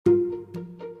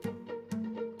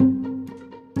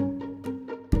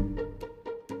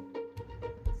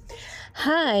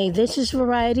Hi, this is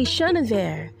Variety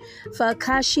Chenevert for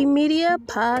AKASHI Media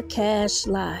Podcast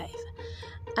Live.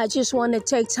 I just want to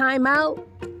take time out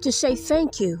to say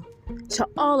thank you to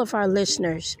all of our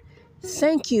listeners.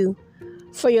 Thank you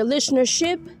for your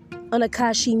listenership on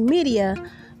AKASHI Media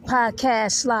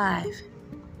Podcast Live.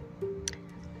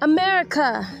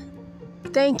 America,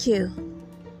 thank you.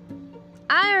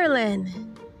 Ireland,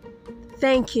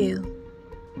 thank you.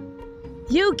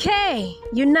 UK,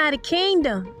 United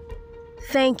Kingdom,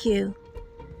 thank you.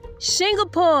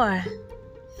 Singapore,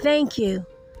 thank you.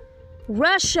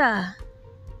 Russia,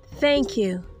 thank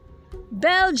you.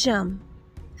 Belgium,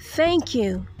 thank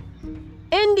you.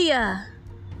 India,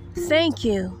 thank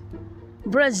you.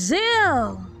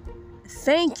 Brazil,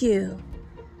 thank you.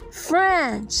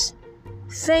 France,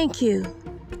 thank you.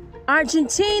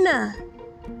 Argentina,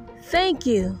 thank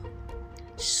you.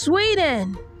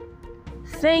 Sweden,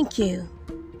 thank you.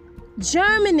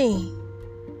 Germany,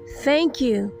 thank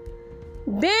you.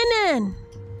 Benin,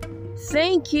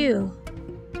 thank you.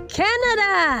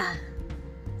 Canada,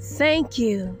 thank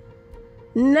you.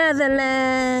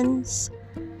 Netherlands,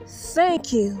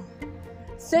 thank you.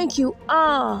 Thank you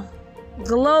all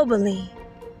globally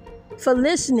for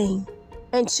listening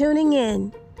and tuning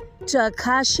in to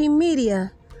AKASHI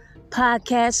Media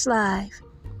Podcast Live.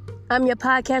 I'm your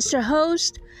podcaster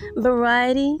host,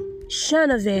 Variety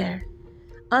Chenevert,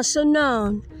 also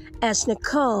known as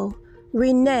Nicole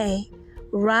Renee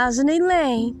Rosany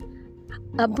Lane,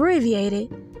 abbreviated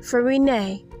for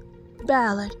Renee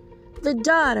Ballard, the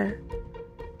daughter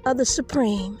of the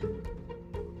Supreme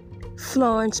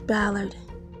Florence Ballard.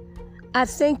 I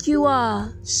thank you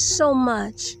all so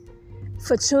much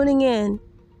for tuning in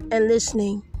and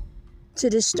listening to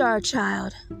this star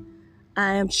child.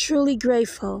 I am truly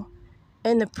grateful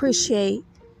and appreciate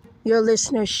your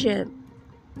listenership.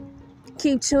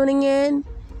 Keep tuning in,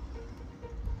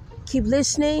 keep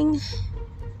listening,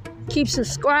 keep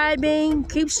subscribing,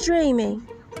 keep streaming.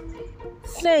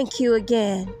 Thank you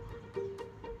again.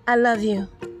 I love you.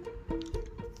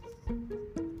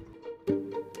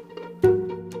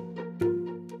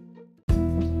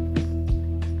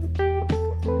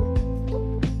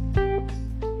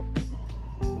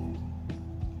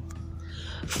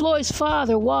 Floyd's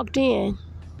father walked in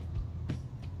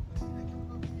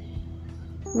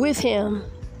with him,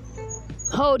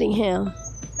 holding him,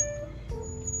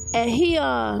 and he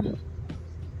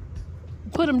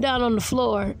put him down on the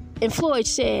floor, and Floyd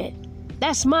said,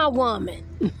 "That's my woman."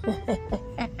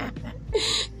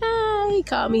 He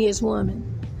called me his woman.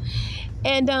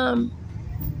 And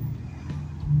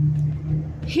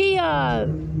he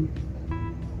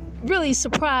really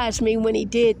surprised me when he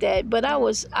did that, but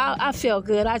I felt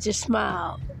good. I just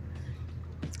smiled.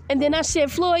 And then I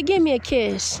said, "Floyd, give me a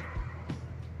kiss."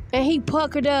 And he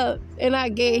puckered up, and I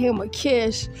gave him a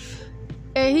kiss.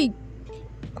 And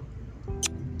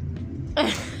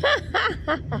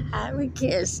we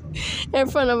kissed in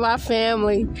front of our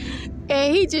family.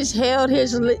 And he just held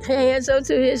his hands up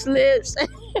to his lips.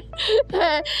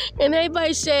 And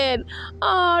everybody said,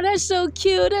 "Oh, that's so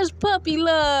cute. That's puppy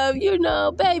love,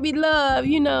 baby love,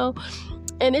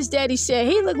 And his daddy said,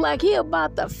 "He looked like he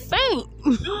about to faint."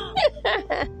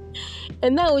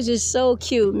 And that was just so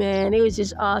cute, man. It was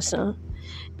just awesome.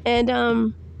 And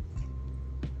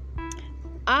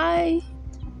I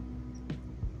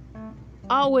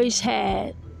always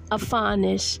had a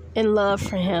fondness and love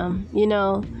for him,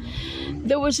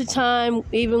 There was a time,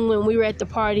 even when we were at the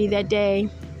party that day,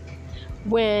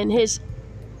 when his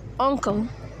uncle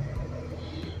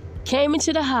came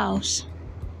into the house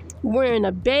wearing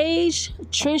a beige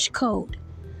trench coat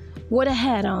with a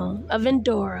hat on, a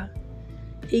Vendora.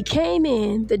 He came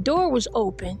in, the door was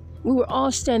open. We were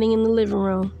all standing in the living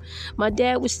room. My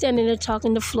dad was standing there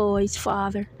talking to Floyd's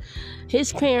father.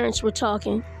 His parents were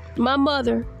talking. My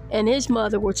mother and his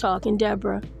mother were talking.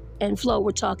 Deborah and Flo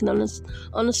were talking on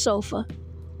the sofa.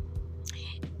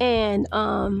 And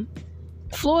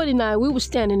Floyd and I, we were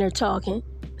standing there talking,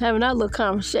 having our little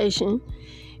conversation.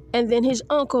 And then his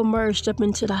uncle emerged up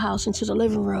into the house, into the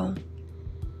living room.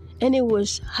 And it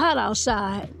was hot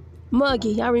outside,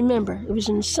 muggy, I remember. It was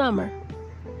in the summer.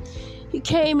 He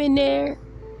came in there,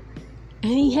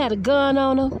 and he had a gun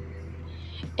on him.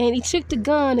 And he took the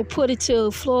gun and put it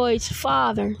to Floyd's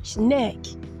father's neck.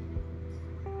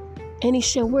 And he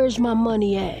said, "Where's my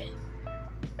money at?"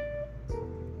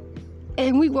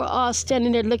 And we were all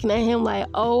standing there looking at him like,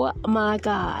 oh my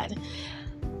God.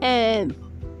 And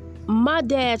my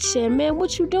dad said, "Man,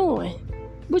 what you doing?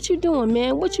 What you doing,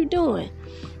 man? What you doing?"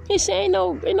 He said, ain't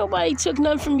nobody took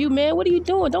nothing from you, man. What are you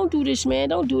doing? Don't do this, man.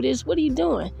 Don't do this. What are you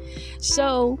doing?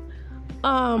 So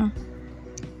I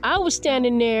was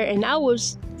standing there and I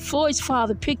was Floyd's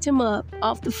father picked him up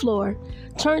off the floor,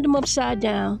 turned him upside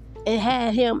down, and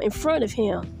had him in front of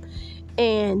him.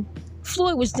 And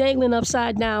Floyd was dangling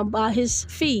upside down by his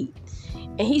feet.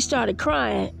 And he started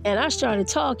crying, and I started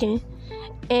talking.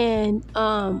 And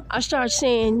I started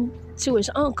saying to his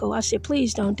uncle, I said,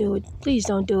 please don't do it. Please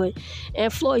don't do it.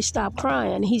 And Floyd stopped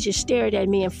crying. He just stared at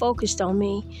me and focused on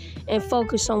me and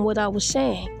focused on what I was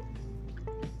saying.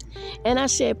 And I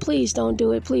said, please don't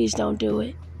do it. Please don't do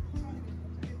it.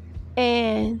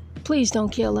 And please don't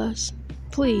kill us.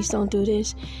 Please don't do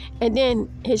this. And then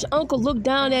his uncle looked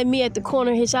down at me at the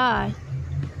corner of his eye.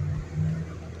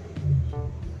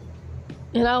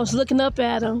 And I was looking up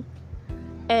at him.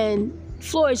 And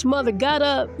Floyd's mother got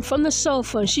up from the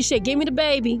sofa and she said, give me the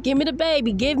baby, give me the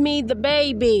baby, give me the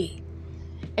baby.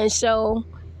 And so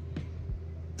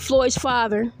Floyd's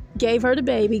father gave her the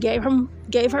baby, gave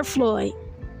her Floyd.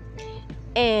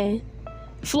 And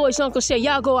Floyd's uncle said,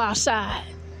 y'all go outside.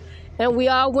 And we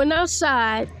all went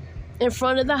outside in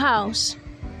front of the house.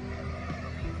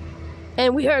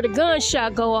 And we heard a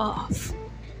gunshot go off.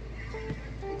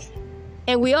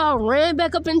 And we all ran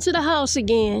back up into the house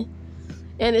again.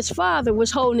 And his father was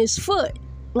holding his foot.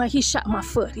 Like, he shot my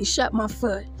foot. He shot my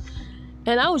foot.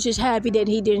 And I was just happy that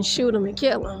he didn't shoot him and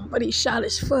kill him. But he shot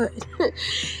his foot.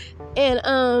 And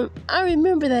I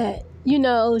remember that,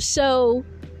 So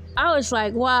I was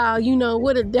like, wow,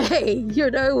 what a day.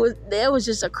 That was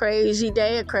just a crazy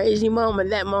day, a crazy moment,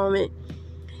 that moment.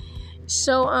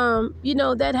 So,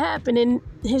 that happened. And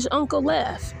his uncle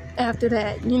left after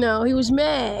that. He was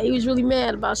mad. He was really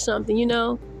mad about something,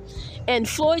 And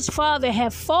Floyd's father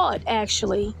had fought,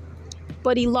 actually,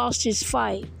 but he lost his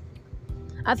fight.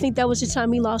 I think that was the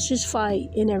time he lost his fight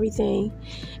and everything.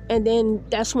 And then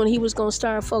that's when he was going to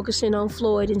start focusing on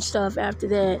Floyd and stuff after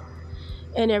that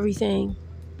and everything.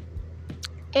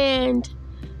 And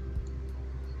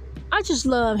I just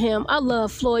love him. I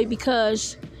love Floyd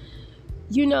because,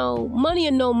 money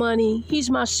or no money, he's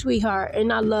my sweetheart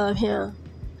and I love him.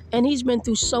 And he's been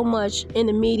through so much in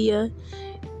the media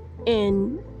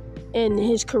and in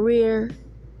his career,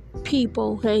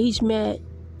 people that he's met,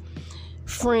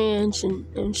 friends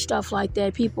and stuff like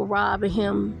that, people robbing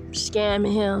him,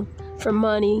 scamming him for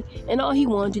money, and all he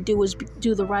wanted to do was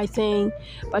do the right thing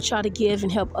by trying to give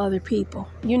and help other people,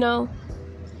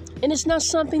 And it's not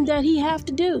something that he have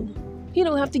to do. He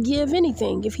don't have to give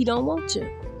anything if he don't want to.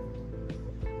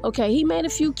 Okay, he made a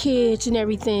few kids and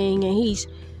everything, and he's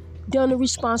done the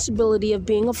responsibility of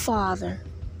being a father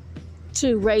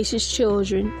to raise his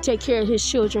children, take care of his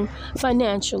children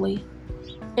financially.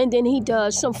 And then he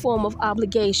does some form of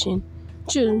obligation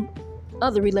to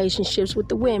other relationships with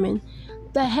the women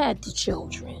that had the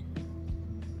children.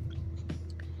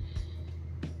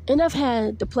 And I've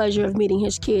had the pleasure of meeting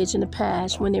his kids in the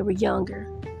past when they were younger,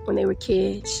 when they were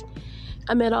kids.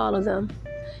 I met all of them.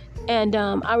 And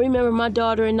I remember my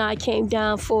daughter and I came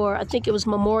down for, I think it was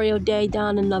Memorial Day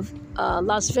down in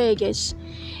Las Vegas.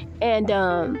 And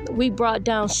we brought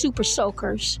down super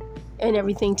soakers and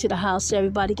everything to the house so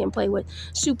everybody can play with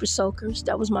super soakers.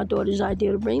 That was my daughter's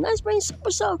idea to bring. Let's bring super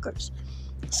soakers.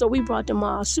 So we brought them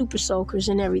all super soakers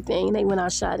and everything. They went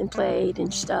outside and played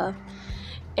and stuff.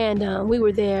 And we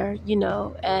were there,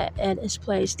 at his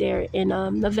place there in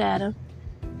Nevada.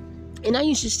 And I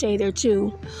used to stay there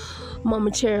too,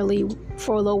 momentarily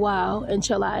for a little while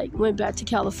until I went back to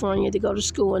California to go to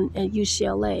school at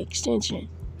UCLA Extension.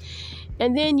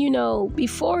 And then,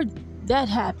 before that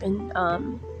happened,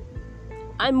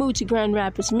 I moved to Grand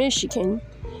Rapids, Michigan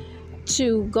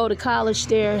to go to college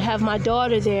there, have my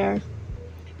daughter there.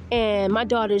 And my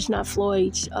daughter is not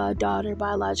Floyd's daughter,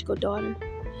 biological daughter.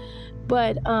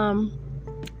 But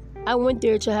I went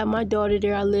there to have my daughter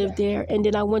there. I lived there. And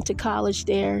then I went to college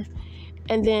there.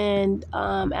 And then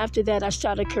after that, I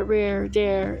started a career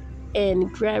there in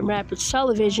Grand Rapids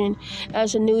Television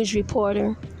as a news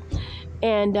reporter.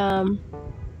 And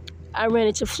I ran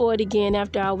into Floyd again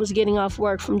after I was getting off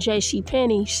work from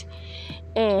JCPenney's.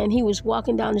 And he was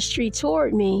walking down the street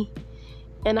toward me.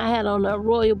 And I had on a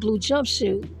royal blue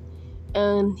jumpsuit.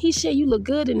 And he said, "You look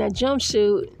good in that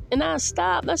jumpsuit." And I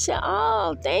stopped. I said,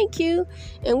 "Oh, thank you."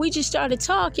 And we just started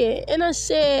talking. And I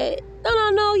said, "Don't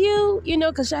I know you?"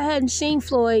 Because I hadn't seen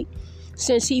Floyd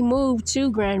since he moved to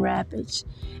Grand Rapids.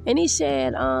 And he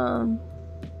said, I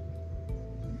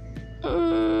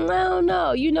don't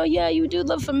know. Yeah, you do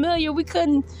look familiar.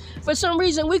 For some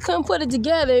reason, we couldn't put it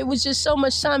together. It was just so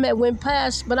much time that went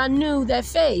past, but I knew that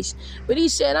face. But he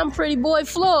said, "I'm pretty boy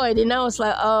Floyd." And I was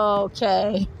like, oh,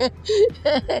 okay.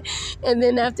 And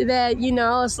then after that,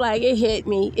 I was like, it hit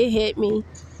me.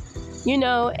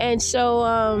 And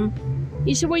so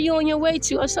he said, "Where you on your way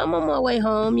to?" I said, "I'm on my way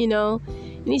home,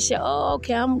 And he said, oh,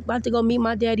 okay, I'm about to go meet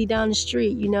my daddy down the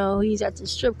street. He's at the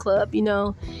strip club,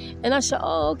 And I said,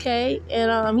 oh, okay.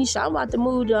 And he said, I'm about to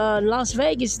move to Las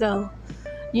Vegas, though,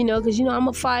 because, I'm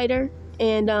a fighter.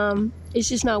 And it's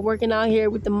just not working out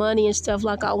here with the money and stuff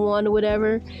like I want or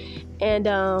whatever. And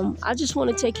I just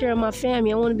want to take care of my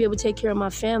family. I want to be able to take care of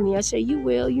my family. I said, you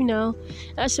will,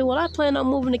 I said, well, I plan on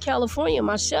moving to California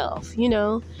myself,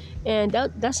 and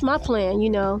that's my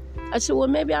plan, I said, well,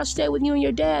 maybe I'll stay with you and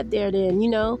your dad there then,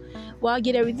 while I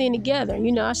get everything together.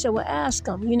 I said, well, ask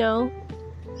him,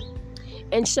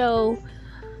 And so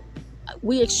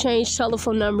we exchanged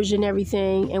telephone numbers and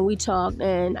everything, and we talked.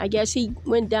 And I guess he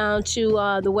went down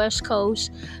to the West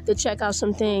Coast to check out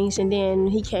some things, and then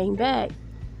he came back.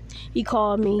 He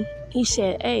called me. He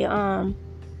said, hey, I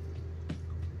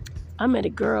met a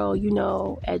girl,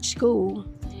 at school.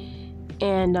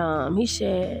 And he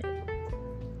said,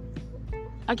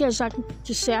 I guess I can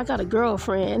just say I got a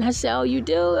girlfriend. I said, oh, you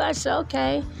do? I said,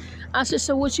 okay. I said,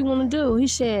 so what you want to do? He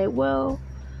said, well,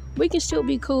 we can still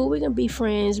be cool. We can be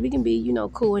friends. We can be,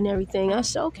 cool and everything. I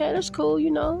said, okay, that's cool.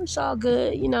 It's all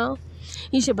good,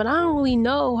 He said, but I don't really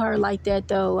know her like that,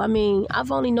 though. I mean,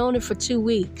 I've only known her for 2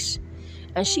 weeks.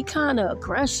 And she kind of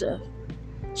aggressive.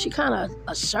 She kind of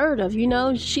assertive,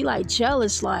 She like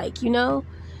jealous, like,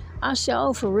 I said,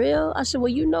 oh, for real? I said,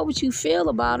 well, you know what you feel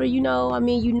about her, I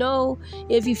mean,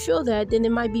 if you feel that, then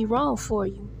it might be wrong for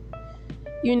you.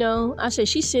 I said,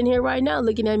 she's sitting here right now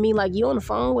looking at me like you on the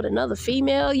phone with another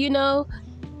female,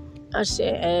 I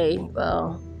said, hey,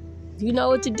 well, you know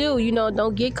what to do,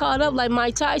 don't get caught up like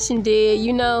Mike Tyson did,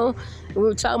 We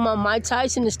were talking about Mike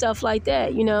Tyson and stuff like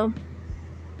that,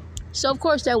 So, of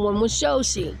course, that one was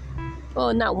Josie.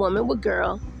 Well, not woman, but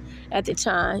girl at the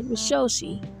time was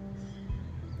Josie.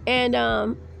 And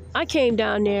I came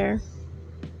down there,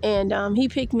 and he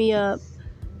picked me up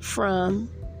from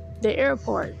the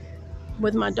airport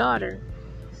with my daughter.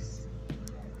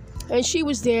 And she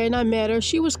was there, and I met her.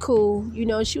 She was cool,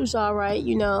 she was all right,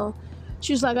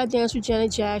 She was like, I danced with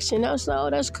Janet Jackson. I was like, oh,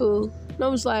 that's cool. And I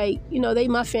was like, they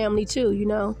my family too,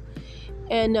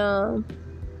 And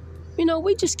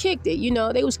we just kicked it,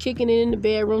 They was kicking it in the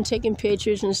bedroom, taking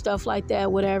pictures and stuff like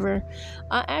that, whatever.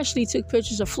 I actually took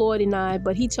pictures of Floyd and I,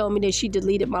 but he told me that she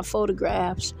deleted my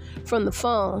photographs from the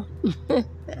phone.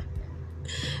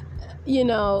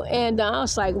 And I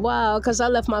was like, wow, because I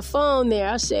left my phone there.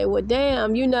 I said, well,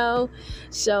 damn,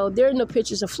 So there are no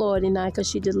pictures of Floyd and I because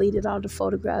she deleted all the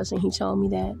photographs, and he told me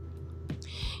that.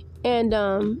 And,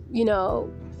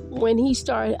 when he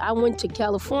started, I went to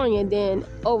California, and then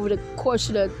over the course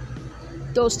of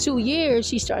those 2 years,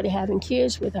 he started having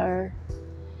kids with her.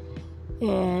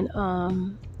 And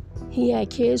he had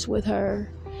kids with her.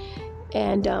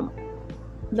 And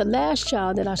the last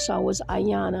child that I saw was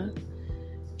Ayana.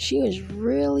 She was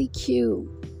really cute.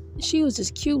 She was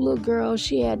this cute little girl.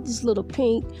 She had this little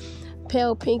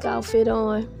pale pink outfit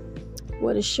on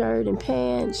with a shirt and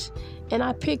pants. And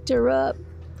I picked her up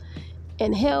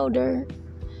and held her.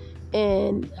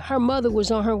 And her mother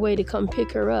was on her way to come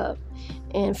pick her up.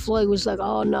 And Floyd was like,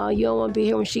 oh, no, you don't want to be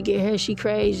here when she get here. She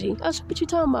crazy. I said, what you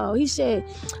talking about? He said,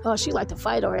 oh, she like to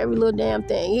fight over every little damn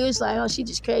thing. He was like, oh, she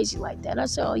just crazy like that. I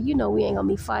said, oh, we ain't going to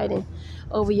be fighting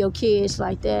over your kids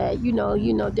like that. You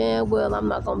know damn well I'm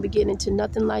not going to be getting into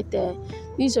nothing like that.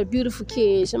 These are beautiful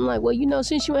kids. I'm like, well,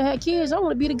 since you ain't had kids, I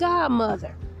want to be the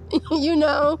godmother. She ain't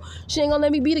gonna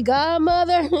let me be the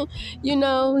godmother.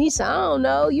 He said, I don't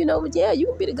know, but yeah, you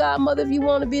can be the godmother if you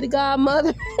want to be the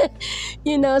godmother.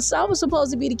 So I was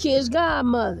supposed to be the kid's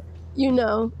godmother,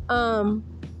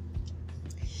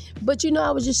 But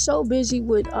I was just so busy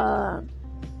with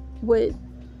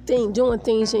doing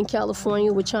things in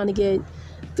California, with trying to get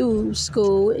through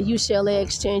school at UCLA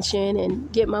Extension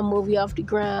and get my movie off the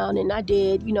ground, and I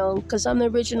did, because I'm the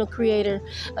original creator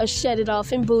of Shut It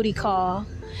Off and Booty Call.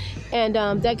 And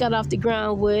that got off the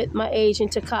ground with my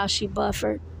agent, AKASHI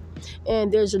Bufford.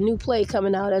 And there's a new play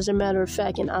coming out, as a matter of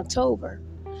fact, in October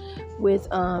with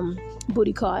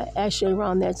Booty Call. Actually,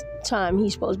 around that time,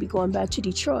 he's supposed to be going back to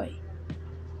Detroit.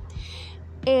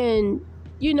 And,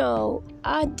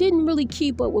 I didn't really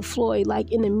keep up with Floyd,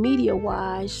 like in the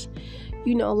media-wise,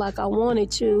 like I wanted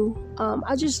to.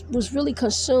 I just was really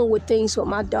consumed with things with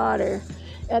my daughter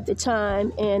at the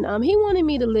time, and he wanted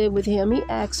me to live with him. He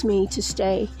asked me to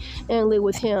stay and live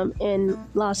with him in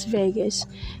Las Vegas,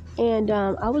 and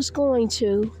I was going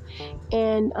to,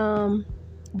 and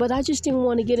but I just didn't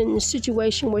want to get in a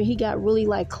situation where he got really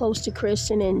like close to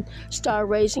Kristen and start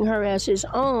raising her as his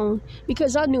own,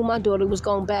 because I knew my daughter was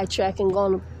going to backtrack and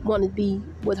going to want to be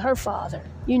with her father,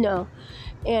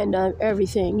 and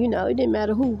everything, it didn't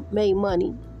matter who made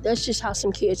money. That's just how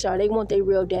some kids are. They want their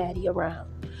real daddy around.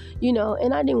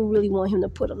 and I didn't really want him to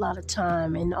put a lot of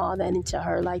time and all that into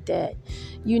her like that,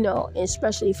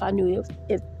 especially if I knew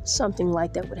if something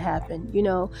like that would happen,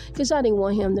 because I didn't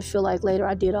want him to feel like later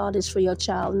I did all this for your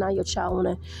child, and now your child want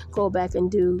to go back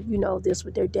and do, this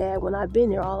with their dad when I've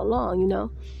been there all along,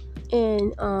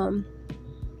 and,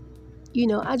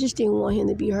 I just didn't want him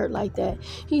to be hurt like that.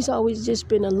 He's always just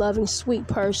been a loving, sweet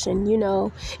person,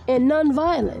 and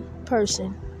non-violent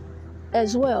person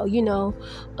as well, he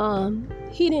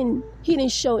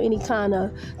didn't show any kind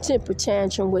of temper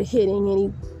tantrum with hitting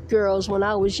any girls when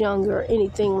I was younger or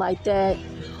anything like that.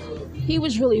 He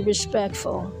was really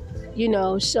respectful,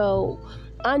 so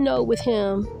I know with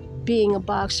him being a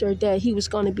boxer that he was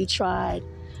going to be tried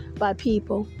by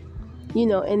people,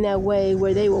 in that way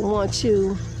where they would want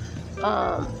to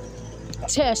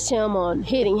test him on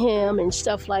hitting him and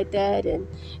stuff like that. And,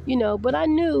 but I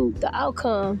knew the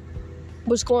outcome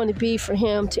was going to be for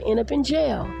him to end up in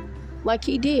jail like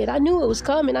he did. I knew it was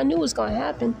coming. I knew it was going to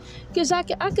happen because I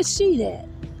could see that.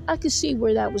 I could see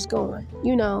where that was going,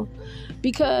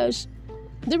 because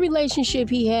the relationship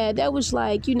he had, that was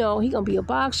like, he gonna be a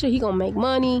boxer, he gonna make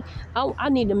money. I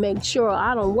need to make sure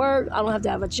I don't work, I don't have to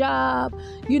have a job,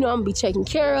 I'm gonna be taken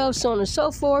care of, so on and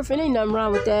so forth. And ain't nothing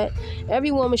wrong with that.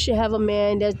 Every woman should have a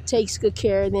man that takes good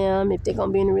care of them if they're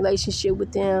gonna be in a relationship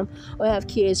with them or have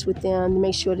kids with them, to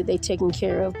make sure that they're taken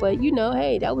care of. But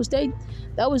hey, that was their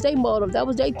motive, that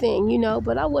was their thing,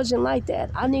 but I wasn't like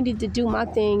that. I needed to do my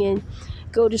thing and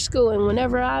go to school, and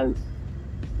whenever I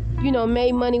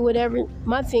made money, whatever,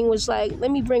 my thing was like, let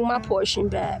me bring my portion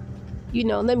back,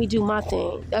 let me do my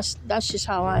thing. That's just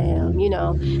how I am,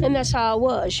 and that's how I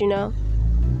was,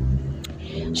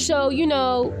 So,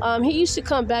 he used to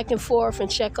come back and forth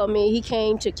and check on me. He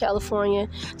came to California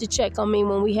to check on me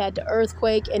when we had the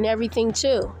earthquake and everything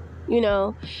too,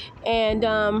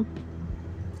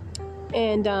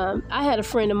 and I had a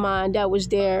friend of mine that was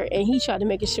there, and he tried to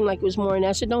make it seem like it was more than that.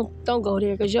 I said, don't go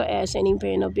there, because your ass ain't even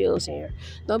paying no bills here.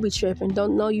 Don't be tripping.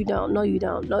 No, you don't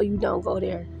go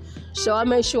there. So I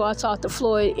made sure I talked to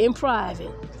Floyd in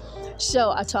private.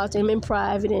 So I talked to him in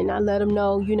private, and I let him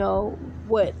know,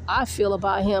 what I feel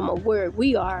about him or where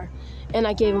we are. And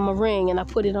I gave him a ring, and I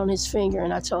put it on his finger,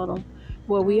 and I told him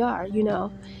where we are,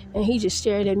 And he just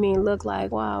stared at me and looked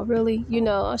like, wow, really?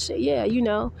 I said, yeah,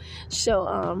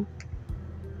 So,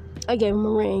 I gave him a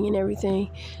ring and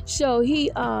everything. So he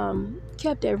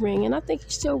kept that ring, and I think he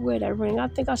still wear that ring. I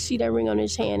think I see that ring on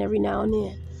his hand every now and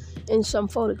then in some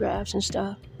photographs and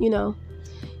stuff,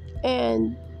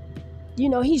 And,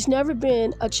 he's never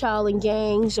been a child in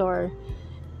gangs or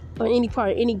any part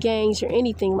of any gangs or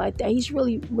anything like that. He's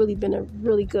really, really been a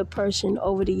really good person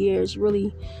over the years,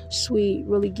 really sweet,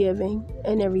 really giving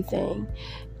and everything.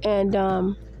 And,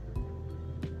 I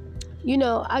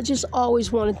just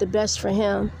always wanted the best for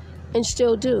him. And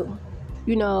still do,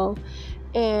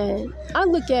 and I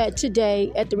look at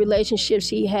today at the relationships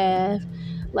he have,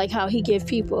 like how he give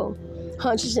people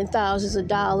hundreds and thousands of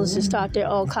dollars to start their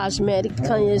own cosmetic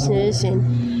business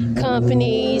and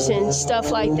companies and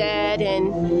stuff like that,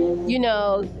 and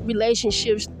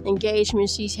relationships,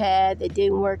 engagements he's had that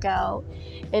didn't work out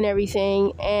and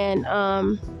everything. And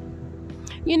I'm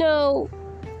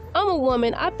a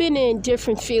woman. I've been in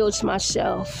different fields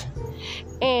myself.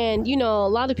 And, a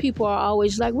lot of people are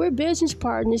always like, we're business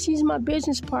partners. He's my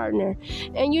business partner.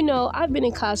 And, I've been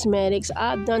in cosmetics.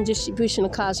 I've done distribution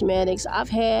of cosmetics. I've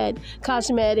had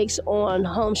cosmetics on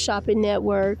Home Shopping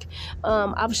Network.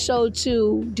 I've sold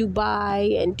to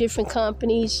Dubai and different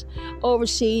companies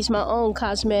overseas, my own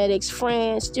cosmetics,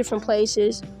 France, different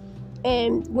places.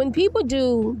 And when people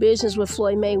do business with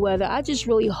Floyd Mayweather, I just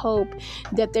really hope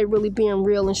that they're really being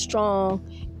real and strong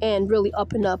and really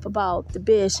up and up about the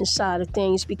business side of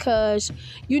things, because,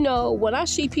 when I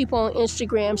see people on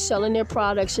Instagram selling their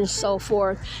products and so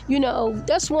forth,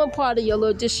 that's one part of your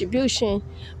little distribution,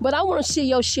 but I want to see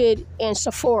your shit in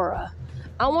Sephora.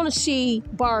 I want to see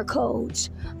barcodes.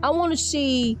 I want to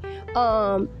see,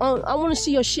 I want to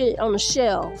see your shit on the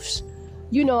shelves.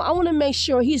 I want to make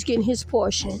sure he's getting his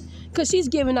portion, because he's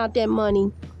giving out that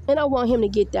money, and I want him to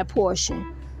get that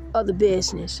portion of the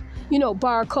business.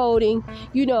 Barcoding,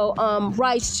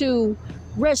 rights to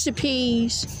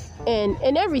recipes and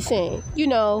everything,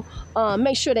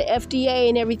 make sure the FDA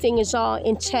and everything is all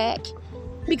intact,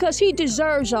 because he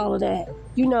deserves all of that.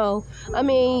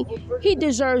 He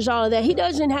deserves all of that. He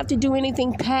doesn't have to do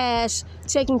anything past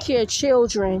taking care of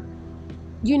children,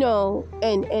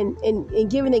 and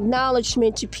giving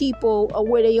acknowledgement to people of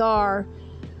where they are,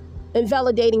 and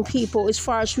validating people as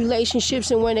far as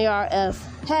relationships and where they are of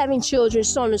having children,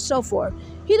 so on and so forth.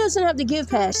 He doesn't have to give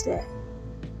past that.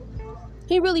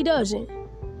 He really doesn't.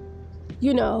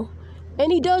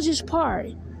 And he does his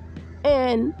part.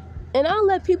 And I'll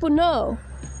let people know,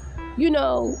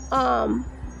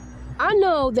 I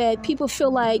know that people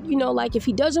feel like, like if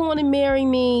he doesn't want to marry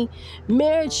me,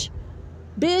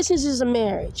 business is a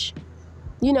marriage.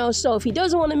 So if he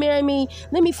doesn't want to marry me,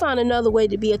 let me find another way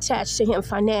to be attached to him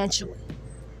financially.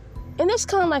 And that's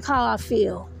kind of like how I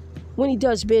feel when he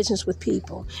does business with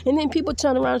people. And then people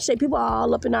turn around and say, people are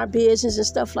all up in our business and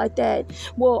stuff like that.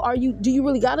 Well, do you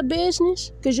really got a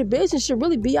business? Because your business should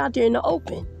really be out there in the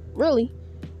open, really.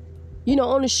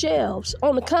 On the shelves,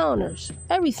 on the counters,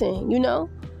 everything,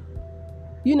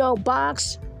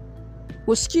 box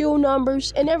with SKU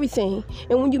numbers and everything.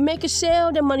 And when you make a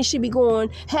sale, that money should be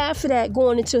half of that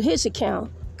going into his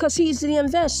account because he's the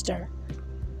investor.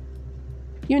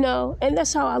 And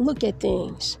that's how I look at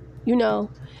things, and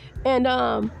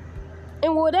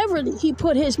whatever he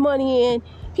put his money in,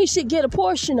 he should get a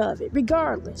portion of it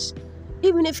regardless.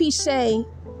 Even if he say,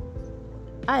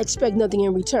 I expect nothing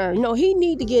in return. No, he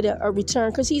need to get a return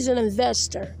because he's an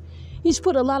investor. He's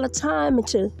put a lot of time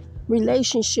into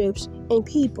relationships and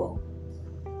people,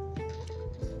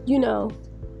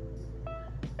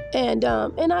 and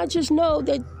I just know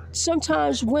that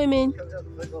sometimes women,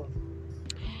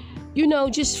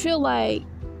 just feel like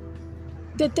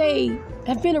that they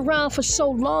have been around for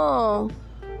so long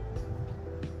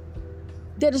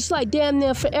that it's like damn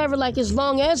near forever, like as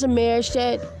long as a marriage,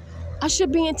 that I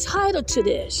should be entitled to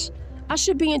this. I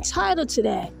should be entitled to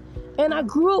that. And I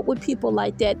grew up with people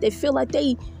like that. They feel like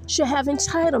they should have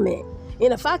entitlement.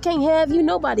 And if I can't have you,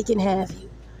 nobody can have you.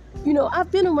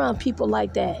 I've been around people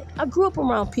like that. I grew up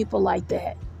around people like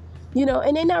that.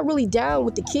 And they're not really down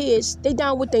with the kids. They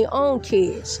down with their own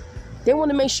kids. They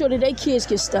want to make sure that their kids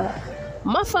get stuff.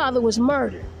 My father was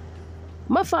murdered.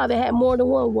 My father had more than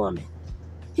one woman.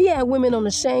 He had women on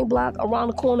the same block, around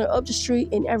the corner, up the street,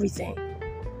 and everything.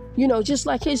 Just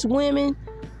like his women,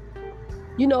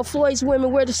 Floyd's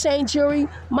women wear the same jewelry.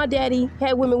 My daddy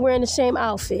had women wearing the same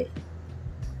outfit.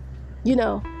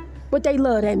 But they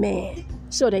love that man,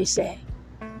 so they say.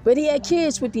 But he had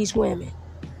kids with these women,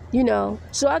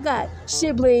 So I got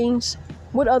siblings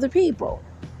with other people,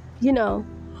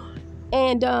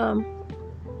 And,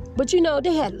 but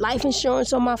they had life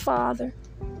insurance on my father,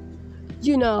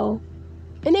 and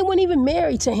they weren't even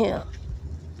married to him.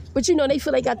 But, they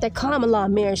feel they got that common law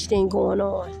marriage thing going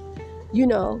on,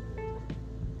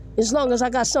 As long as I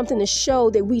got something to show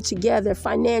that we together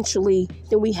financially,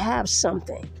 then we have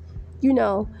something,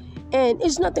 And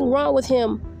there's nothing wrong with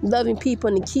him loving people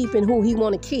and keeping who he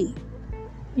want to keep,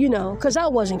 because I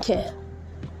wasn't kept.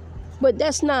 But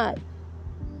that's not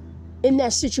in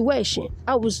that situation.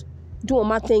 I was doing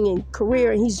my thing in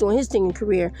career and he's doing his thing in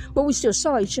career, but we still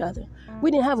saw each other.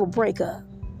 We didn't have a breakup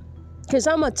because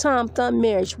I'm a Tom Thumb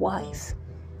marriage wife.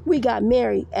 We got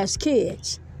married as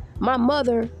kids. My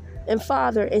mother and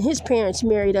father and his parents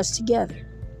married us together.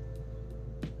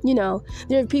 There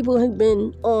are people who've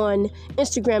been on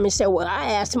Instagram and said, well, I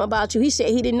asked him about you. He said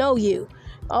he didn't know you.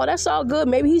 Oh, that's all good.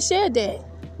 Maybe he said that.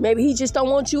 Maybe he just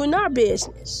don't want you in our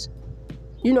business.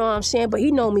 You know what I'm saying? But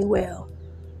he know me well.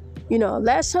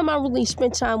 Last time I really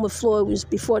spent time with Floyd was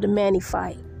before the Manny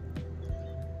fight.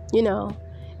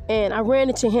 And I ran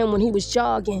into him when he was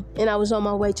jogging and I was on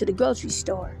my way to the grocery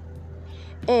store.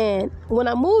 And when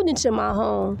I moved into my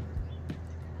home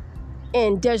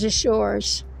in Desert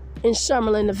Shores in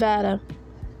Summerlin, Nevada,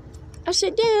 I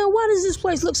said, damn, why does this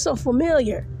place look so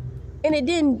familiar? And it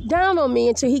didn't dawn on me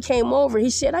until he came over. He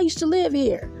said, I used to live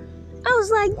here. I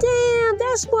was like, damn,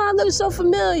 that's why I look so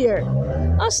familiar.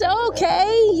 I said,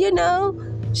 okay,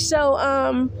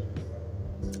 So,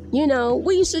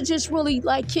 we used to just really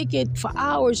like kick it for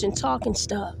hours and talk and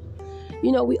stuff.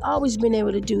 We always been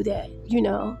able to do that,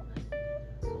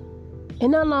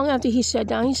 And not long after he sat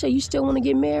down, he said, you still want to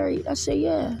get married? I said,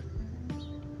 yeah.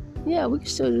 Yeah, we can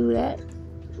still do that,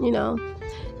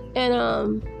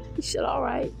 And he said, all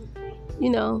right,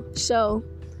 So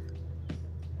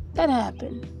that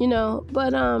happened,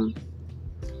 But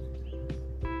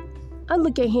I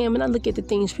look at him and I look at the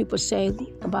things people say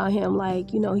about him, like,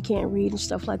 he can't read and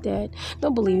stuff like that.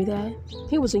 Don't believe that.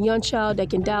 He was a young child that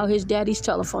can dial his daddy's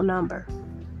telephone number.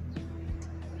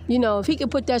 If he can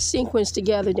put that sequence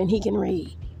together, then he can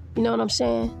read. You know what I'm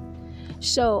saying?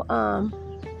 So,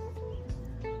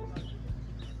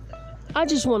 I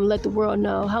just want to let the world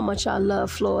know how much I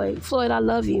love Floyd. Floyd, I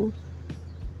love you.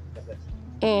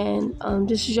 And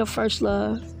this is your first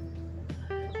love.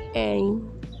 And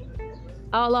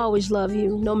I'll always love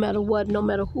you, no matter what, no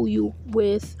matter who you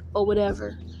with or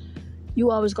whatever.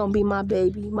 You always gonna be my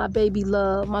baby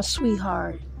love, my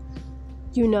sweetheart,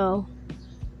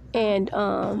 And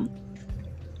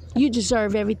you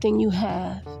deserve everything you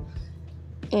have.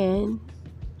 And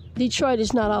Detroit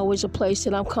is not always a place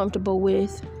that I'm comfortable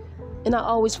with. And I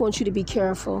always want you to be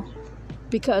careful,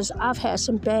 because I've had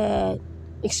some bad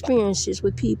experiences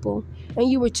with people,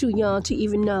 and you were too young to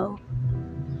even know.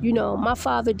 You know, my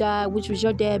father died, which was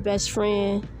your dad's best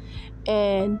friend,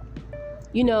 and,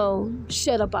 you know,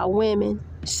 set up by women,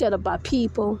 set up by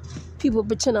people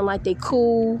pretending like they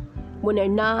cool when they're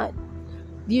not,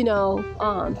 you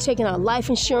know, taking out life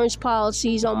insurance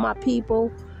policies on my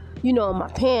people, you know, my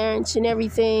parents and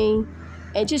everything,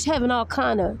 and just having all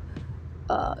kind of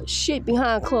shit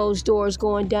behind closed doors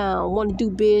going down, want to do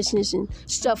business and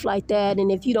stuff like that. And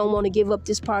if you don't want to give up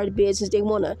this part of the business, they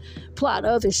want to plot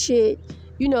other shit.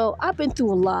 You know, I've been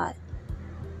through a lot.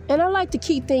 And I like to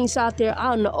keep things out there,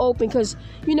 out in the open, because,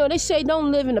 you know, they say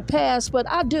don't live in the past, but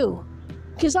I do.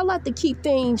 Because I like to keep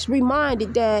things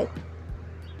reminded that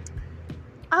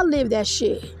I live that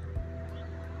shit.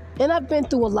 And I've been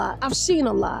through a lot. I've seen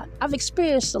a lot. I've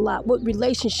experienced a lot with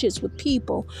relationships with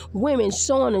people, women,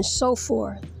 so on and so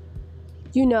forth.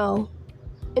 You know,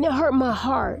 and it hurt my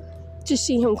heart to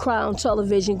see him cry on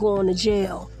television going to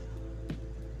jail.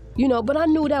 You know, but I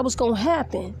knew that was going to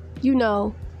happen, you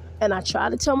know. And I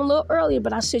tried to tell him a little earlier,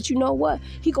 but I said, you know what?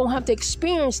 He going to have to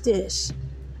experience this.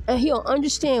 And he'll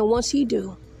understand once he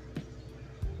do.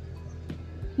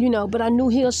 You know, but I knew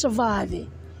he'll survive it.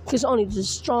 Because only the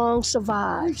strong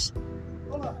survives.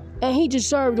 And he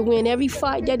deserved to win every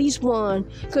fight that he's won,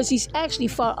 because he's actually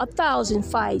fought 1,000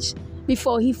 fights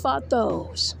before he fought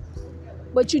those.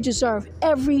 But you deserve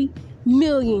every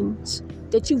millions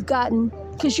that you've gotten,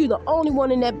 because you're the only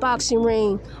one in that boxing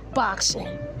ring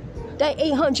boxing. That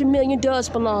 $800 million does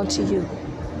belong to you.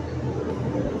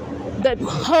 The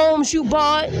homes you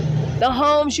bought, the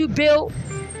homes you built,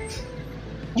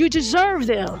 you deserve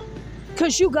them.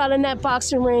 Because you got in that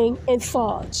boxing ring and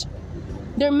fought.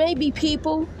 There may be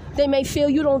people, they may feel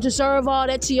you don't deserve all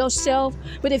that to yourself,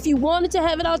 but if you wanted to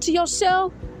have it all to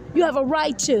yourself, you have a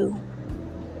right to.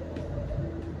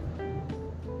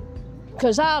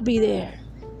 Because I'll be there.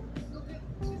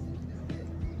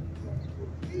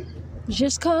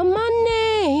 Just call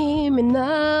my name and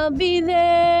I'll be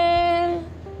there.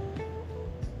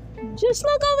 Just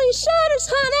look over your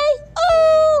shoulders, honey.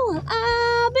 Oh,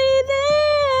 I'll be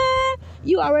there.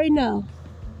 You already know.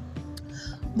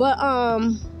 But,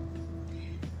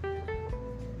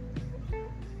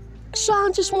 so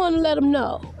I just want to let them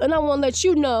know. And I want to let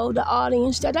you know, the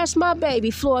audience, that that's my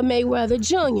baby, Floyd Mayweather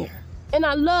Jr. And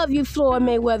I love you, Floyd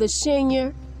Mayweather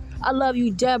Sr. I love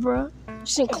you, Deborah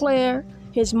Sinclair,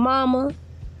 his mama.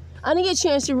 I didn't get a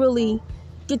chance to really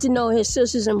get to know his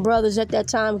sisters and brothers at that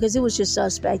time, because it was just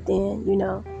us back then, you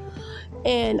know.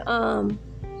 And,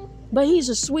 but he's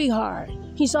a sweetheart.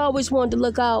 He's always wanted to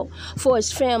look out for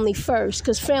his family first,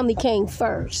 because family came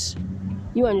first.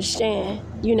 You understand,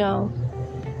 you know.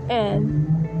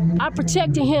 And I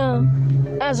protected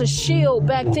him as a shield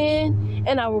back then,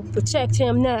 and I will protect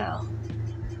him now.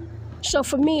 So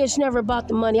for me, it's never about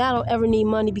the money. I don't ever need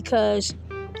money, because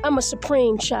I'm a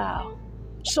supreme child.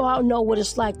 So I know what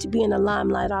it's like to be in the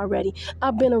limelight already.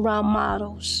 I've been around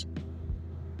models.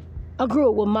 I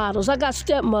grew up with models. I got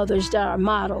stepmothers that are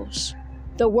models.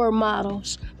 That were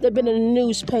models. They've been in the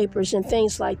newspapers and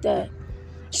things like that.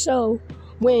 So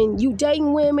when you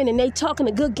dating women and they talking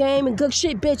a good game and good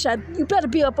shit, bitch, you better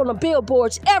be up on the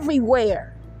billboards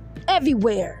everywhere.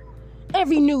 Everywhere.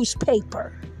 Every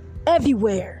newspaper.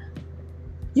 Everywhere.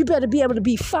 You better be able to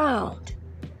be found.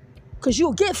 Because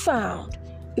you'll get found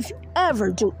if you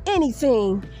ever do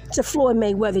anything to Floyd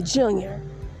Mayweather Jr.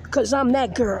 Because I'm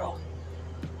that girl.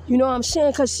 You know what I'm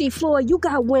saying? Because, see, Floyd, you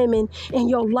got women in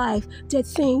your life that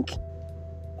think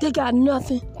they got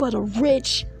nothing but a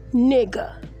rich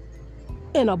nigga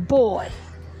and a boy.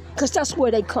 Because that's where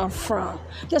they come from.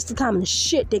 That's the kind of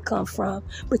shit they come from.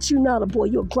 But you're not a boy.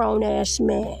 You're a grown-ass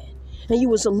man. And you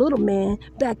was a little man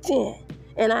back then.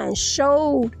 And I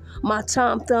showed my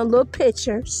Tom Thumb little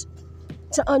pictures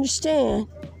to understand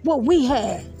what we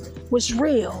had was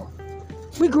real.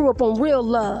 We grew up on real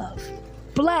love.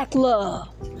 Black love.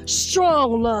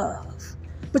 Strong love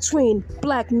between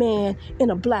black man and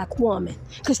a black woman,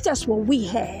 because that's what we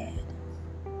had.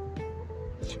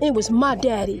 It was my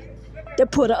daddy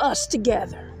that put us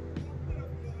together.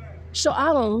 So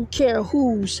I don't care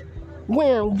who's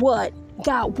wearing what,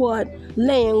 got what,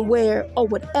 laying where, or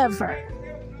whatever.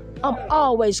 I'm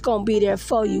always gonna be there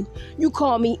for you. You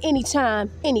call me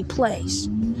anytime, any place.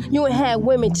 You ain't had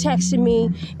women texting me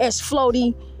as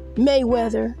Floaty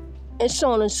Mayweather and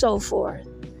so on and so forth.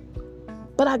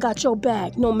 But I got your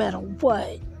back no matter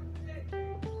what.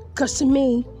 Because to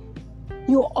me,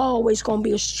 you're always going to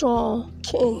be a strong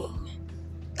king.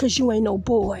 Because you ain't no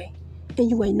boy. and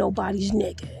you ain't nobody's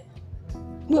nigga.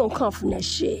 We don't come from that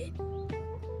shit.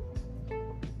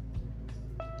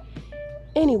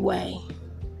 Anyway,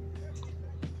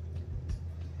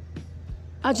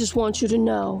 I just want you to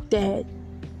know that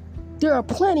there are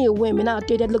plenty of women out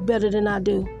there that look better than I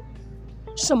do.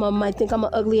 Some of them might think I'm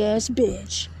an ugly ass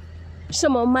bitch.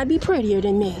 Some of them might be prettier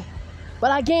than me.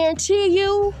 But I guarantee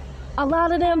you, a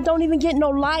lot of them don't even get no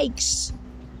likes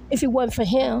if it wasn't for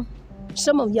him.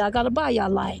 Some of y'all gotta buy y'all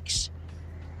likes.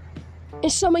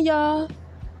 And some of y'all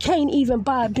can't even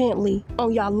buy a Bentley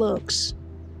on y'all looks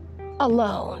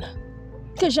alone.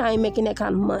 Because y'all ain't making that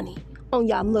kind of money on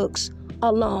y'all looks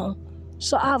alone.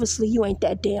 So obviously you ain't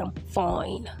that damn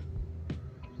fine.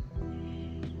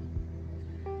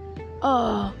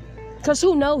 Because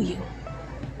who know you?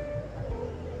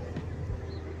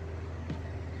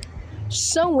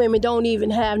 Some women don't even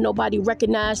have nobody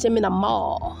recognize them in a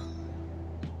mall.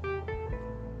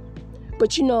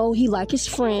 But you know, he like his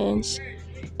friends,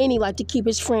 and he like to keep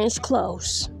his friends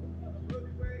close.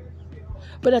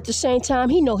 But at the same time,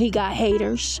 he know he got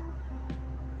haters.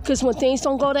 Because when things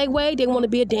don't go their way, they want to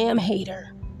be a damn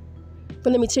hater.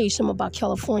 But let me tell you something about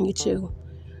California, too.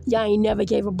 Y'all ain't never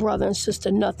gave a brother and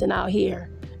sister nothing out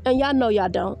here. And y'all know y'all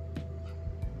don't.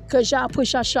 Because y'all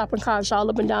push y'all shopping carts all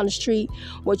up and down the street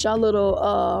with y'all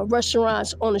little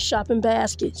restaurants on the shopping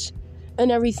baskets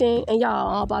and everything. And y'all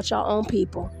all about y'all own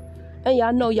people. And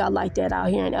y'all know y'all like that out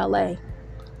here in LA.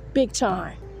 Big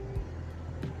time.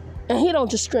 And he don't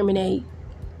discriminate.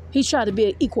 He try to be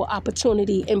an equal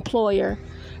opportunity employer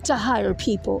to hire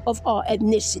people of all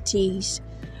ethnicities.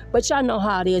 But y'all know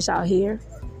how it is out here.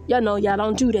 Y'all know y'all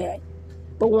don't do that.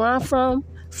 But where I'm from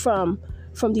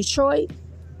Detroit,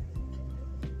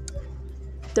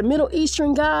 the Middle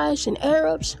Eastern guys and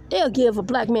Arabs, they'll give a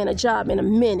black man a job in a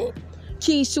minute.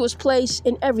 Keys to his place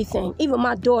and everything. Even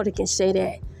my daughter can say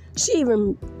that. She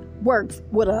even worked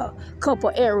with a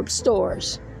couple Arab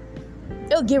stores.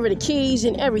 They'll give her the keys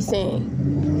and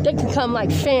everything. They can come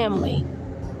like family.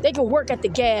 They can work at the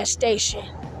gas station.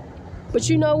 But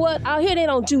you know what? Out here, they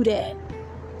don't do that.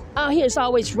 Out here, it's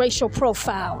always racial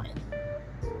profiling.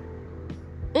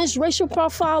 And it's racial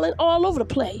profiling all over the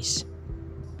place.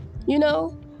 You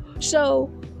know? So,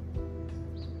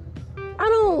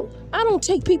 I don't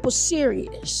take people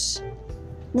serious.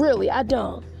 Really, I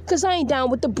don't. Because I ain't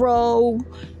down with the bro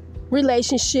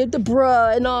relationship, the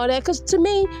bruh and all that. Because to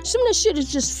me, some of that shit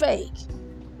is just fake.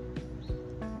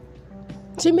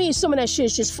 To me, some of that shit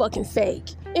is just fucking fake.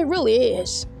 It really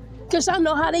is. Because I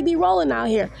know how they be rolling out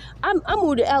here. I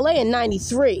moved to LA in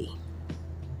 93.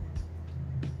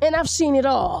 And I've seen it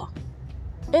all.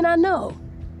 And I know.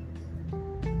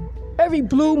 Every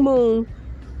blue moon,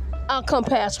 I'll come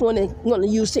past one and want to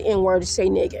use the N-word to say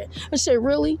nigga. I say,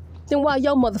 really? Then why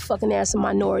your motherfucking ass a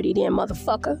minority then,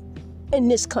 motherfucker? In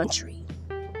this country.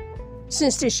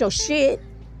 Since this your shit.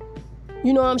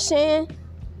 You know what I'm saying?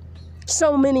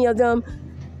 So many of them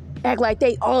act like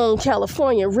they own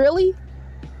California. Really?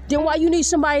 Then why you need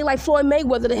somebody like Floyd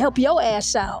Mayweather to help your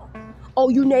ass out? Oh,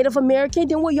 you Native American?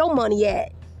 Then where your money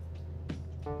at?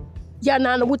 Y'all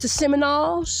not with the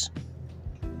Seminoles?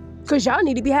 Because y'all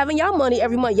need to be having y'all money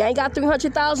every month. Y'all ain't got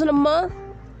 $300,000 a month.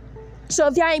 So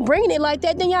if y'all ain't bringing it like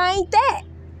that, then y'all ain't that.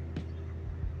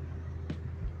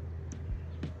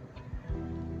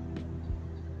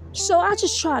 So I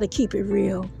just try to keep it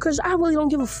real. Because I really don't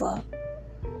give a fuck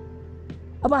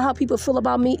about how people feel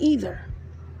about me either.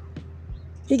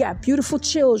 He got beautiful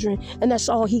children, and that's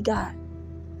all he got.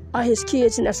 Are his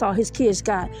kids, and that's all his kids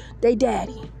got. They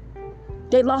daddy.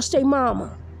 They lost their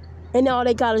mama, and all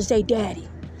they got is their daddy.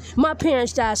 My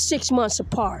parents died 6 months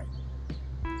apart.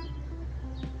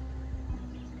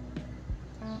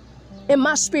 And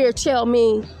my spirit tell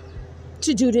me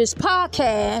to do this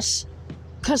podcast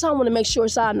because I want to make sure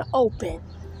it's out in the open.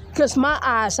 Because my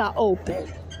eyes are open.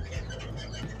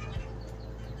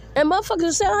 And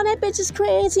motherfuckers say, oh, that bitch is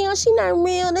crazy. Oh, she not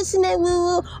real. This and that.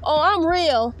 Woo. Oh, I'm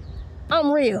real.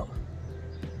 I'm real.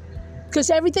 Because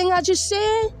everything I just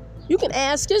said, you can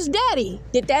ask his daddy.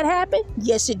 Did that happen?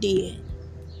 Yes, it did.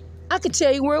 I could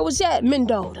tell you where it was at,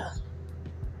 Mendota.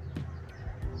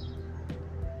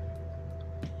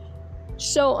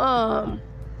 So, I'm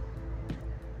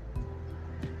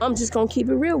just going to keep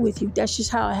it real with you. That's just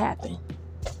how it happened.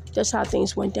 That's how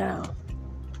things went down.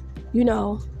 You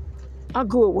know, I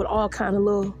grew up with all kind of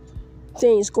little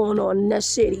things going on in that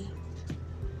city.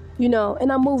 You know,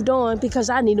 and I moved on because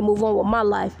I need to move on with my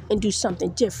life and do something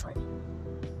different.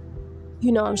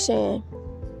 You know what I'm saying?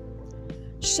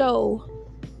 So,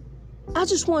 I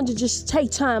just wanted to just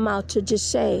take time out to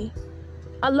just say,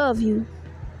 I love you,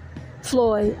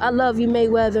 Floyd. I love you,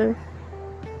 Mayweather,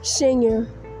 Senior.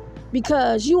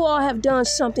 because you all have done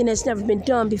something that's never been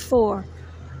done before.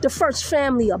 The first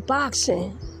family of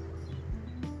boxing.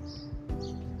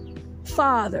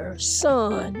 Father,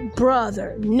 son,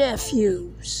 brother,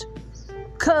 nephews,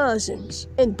 cousins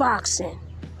in boxing.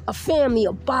 A family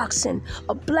of boxing.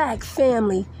 A black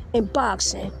family in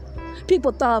boxing.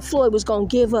 People thought Floyd was going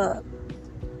to give up.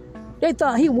 They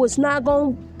thought he was not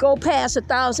going to go past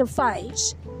 1,000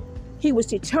 fights. He was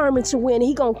determined to win.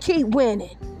 He going to keep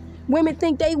winning. Women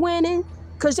think they winning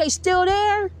because they still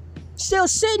there, still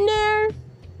sitting there,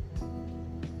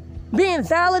 being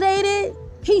validated.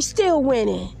 He's still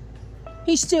winning.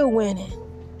 He's still winning.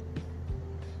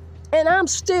 And I'm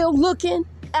still looking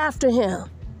after him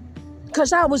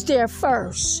because I was there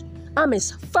first. I'm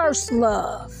his first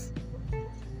love.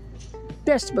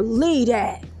 Best believe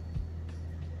that.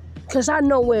 Because I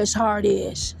know where his heart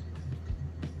is.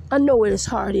 I know where his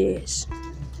heart is.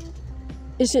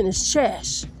 It's in his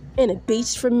chest, and it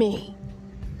beats for me.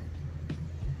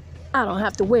 I don't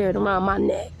have to wear it around my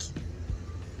neck.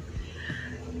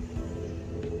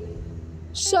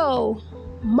 So,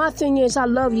 my thing is, I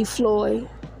love you, Floyd.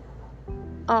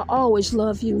 I always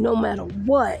love you, no matter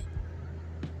what.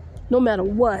 No matter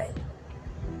what.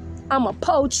 I'm a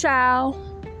Po child.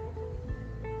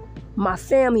 My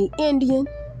family Indian.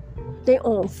 They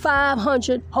own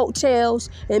 500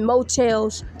 hotels and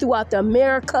motels throughout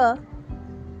America.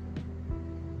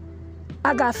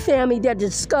 I got family that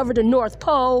discovered the North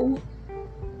Pole.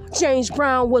 James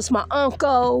Brown was my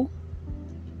uncle.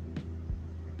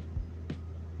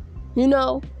 You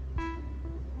know,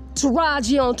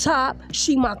 Taraji on top,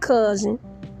 she my cousin.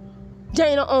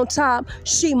 Dana on top,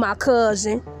 she my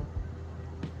cousin.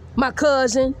 My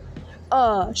cousin,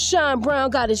 Sean Brown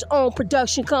got his own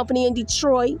production company in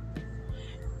Detroit.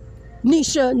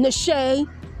 Nisha Nashay,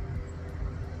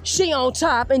 she on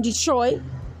top in Detroit.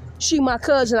 She my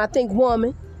cousin, I think,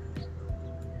 woman.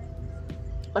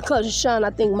 My cousin Sean, I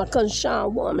think my cousin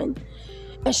Sean woman.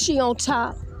 And she on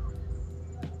top.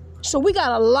 So we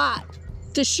got a lot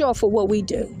to show for what we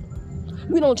do.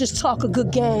 We don't just talk a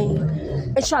good game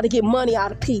and try to get money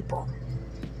out of people.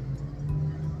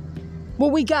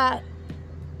 What we got,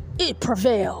 it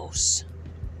prevails.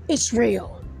 It's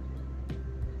real.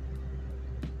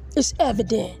 It's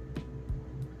evident.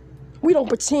 We don't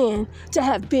pretend to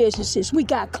have businesses. We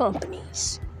got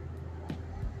companies.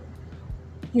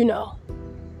 You know,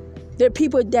 there are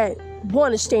people that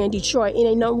want to stay in Detroit, and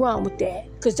ain't nothing wrong with that,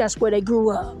 because that's where they grew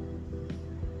up.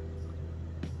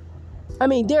 I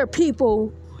mean, there are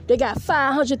people that got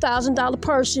 $500,000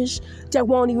 purses that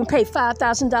won't even pay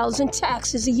 $5,000 in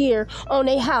taxes a year on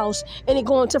their house, and they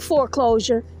go into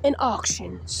foreclosure and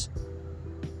auctions.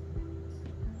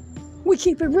 We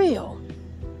keep it real.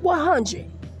 100.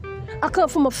 I come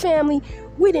from a family,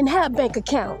 we didn't have bank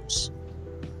accounts.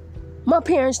 My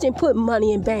parents didn't put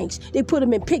money in banks. They put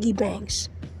them in piggy banks.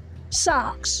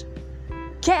 Socks.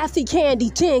 Kathy candy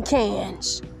tin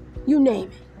cans. You name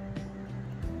it.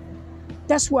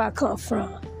 That's where I come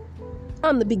from.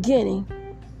 I'm the beginning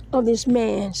of this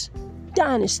man's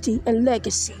dynasty and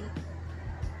legacy.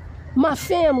 My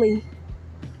family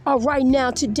are right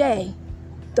now today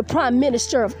the Prime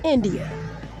Minister of India,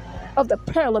 of the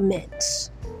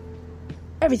parliaments.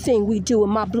 Everything we do in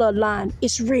my bloodline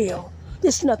is real.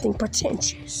 There's nothing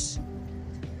pretentious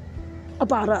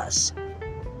about us.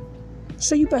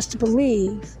 So you best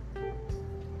believe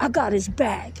I got his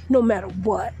back no matter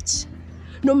what.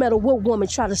 No matter what woman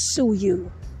try to sue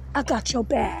you, I got your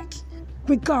back,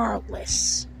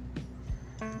 regardless.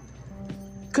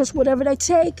 Because whatever they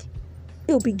take,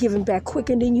 it'll be given back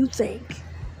quicker than you think.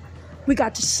 We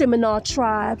got the Seminole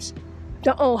tribes,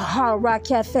 their own hard rock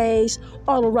cafes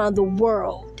all around the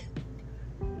world.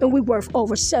 And we worth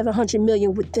over $700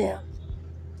 million with them.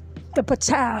 The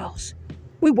Patels,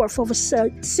 we worth over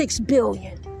 $6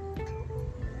 billion.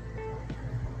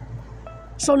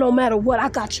 So no matter what, I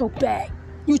got your back.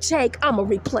 You take, I'ma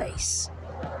replace.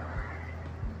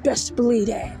 Best believe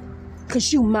that,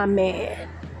 because you my man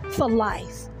for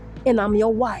life, and I'm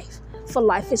your wife for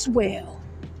life as well.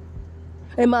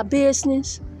 In my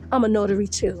business, I'm a notary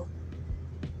too.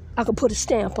 I can put a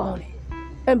stamp on it.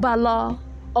 And by law,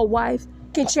 a wife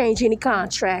can change any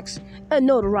contracts and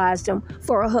notarize them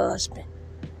for a husband.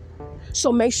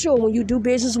 So make sure when you do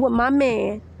business with my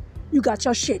man, you got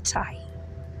your shit tight.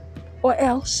 Or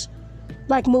else,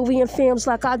 like movie and films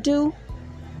like I do,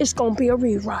 it's gonna be a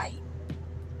rewrite.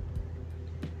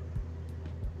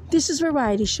 This is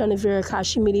Variety Chenevert,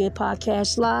 AKASHI Media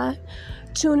Podcast Live.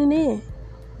 Tuning in,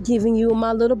 giving you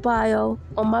my little bio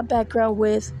on my background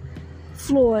with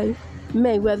Floyd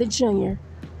Mayweather Jr.,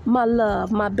 my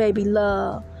love, my baby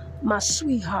love, my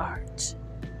sweetheart.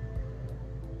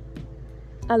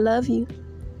 I love you.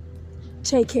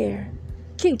 Take care.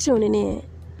 Keep tuning in.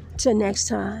 Till next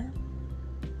time.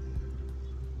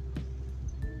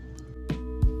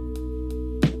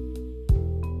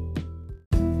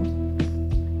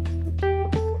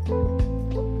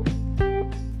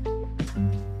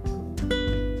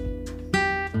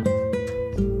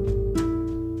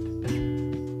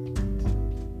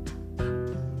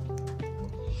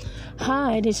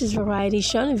 Hi, this is Variety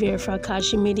Chenevert for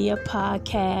AKASHI Media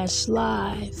Podcast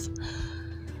Live,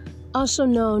 also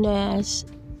known as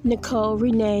Nicole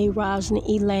Renee Rosna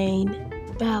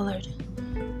Elaine Ballard,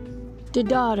 the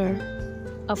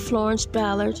daughter of Florence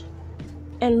Ballard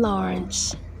and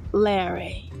Lawrence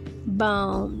Larry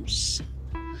Bones.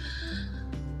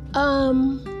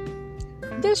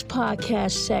 This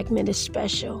podcast segment is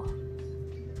special,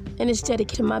 and it's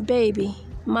dedicated to my baby,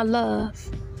 my love,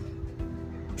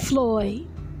 Floyd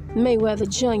Mayweather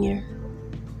Jr.,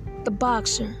 the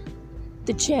boxer,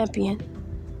 the champion,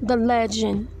 the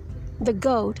legend, the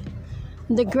GOAT,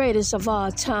 the greatest of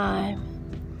all time.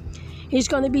 He's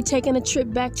going to be taking a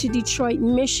trip back to Detroit,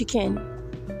 Michigan,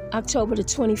 October the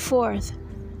 24th,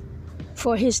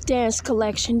 for his dance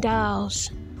collection dolls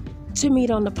to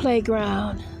meet on the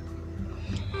playground.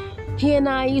 He and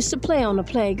I used to play on the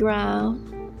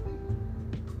playground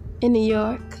in New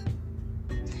York.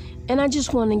 And I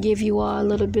just want to give you all a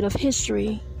little bit of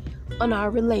history on our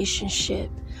relationship.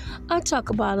 I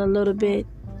talk about it a little bit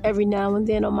every now and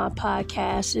then on my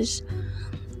podcasts.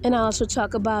 And I also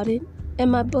talk about it in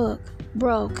my book,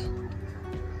 Broke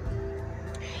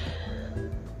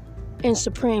and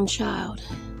Supreme Child.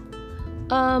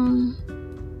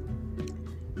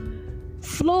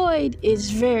 Floyd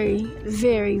is very,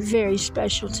 very, very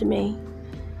special to me.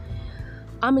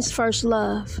 I'm his first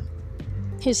love,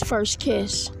 his first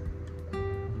kiss,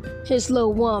 his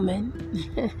little woman.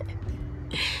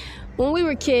 When we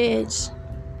were kids,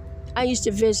 I used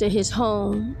to visit his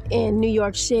home in New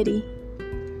York City,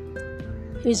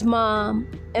 his mom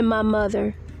and my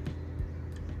mother,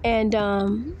 and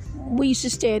we used to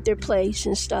stay at their place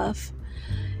and stuff.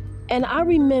 And I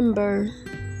remember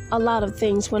a lot of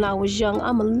things when I was young.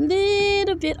 I'm a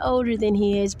little bit older than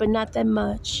he is, but not that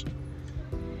much.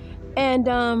 And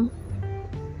I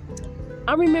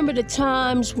remember the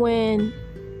times when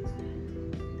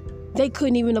they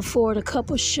couldn't even afford a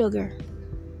cup of sugar,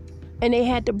 and they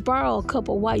had to borrow a cup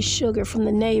of white sugar from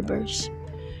the neighbors.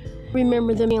 I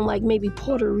remember them being like maybe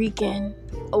Puerto Rican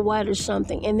or white or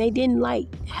something, and they didn't like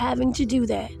having to do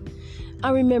that.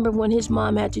 I remember when his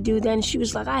mom had to do that, and she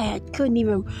was like, couldn't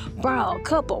even borrow a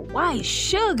cup of white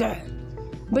sugar.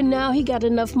 But now he got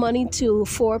enough money to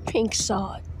afford pink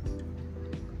salt.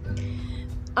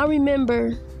 I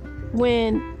remember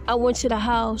when I went to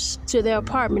their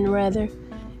apartment rather,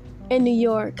 in New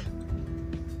York,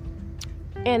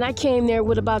 and I came there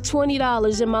with about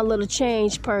 $20 in my little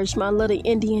change purse, my little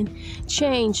Indian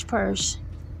change purse.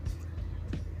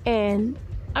 And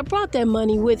I brought that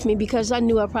money with me because I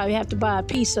knew I'd probably have to buy a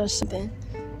pizza or something.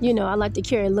 You know, I like to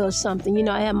carry a little something. You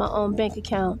know, I had my own bank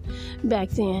account back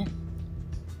then.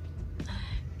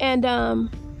 And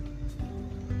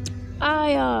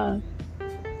I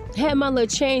had my little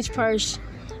change purse,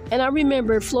 and I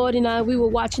remember Floyd and I, we were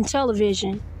watching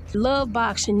television. Love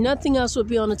boxing. Nothing else would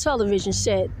be on the television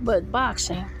set but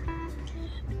boxing.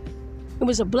 It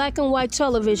was a black and white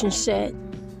television set.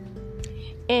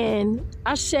 And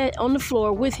I sat on the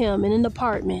floor with him in an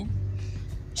apartment.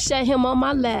 Sat him on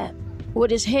my lap with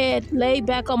his head laid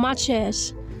back on my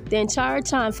chest the entire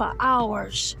time for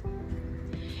hours.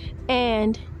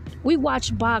 And we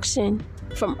watched boxing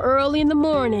from early in the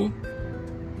morning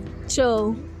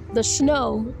till the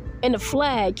snow and the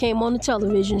flag came on the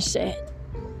television set.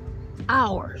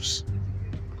 Hours.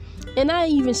 And I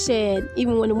even said,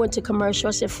 even when it went to commercial,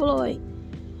 I said, Floyd,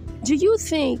 do you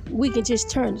think we can just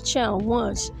turn the channel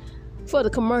once for the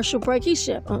commercial break? He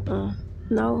said,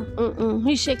 no.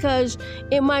 He said, because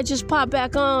it might just pop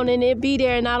back on and it'll be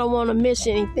there and I don't want to miss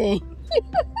anything.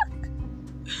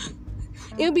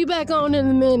 It'll be back on in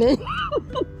a minute.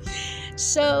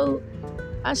 So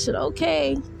I said,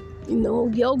 okay,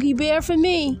 Yogi Bear for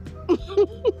me.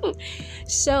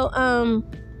 So,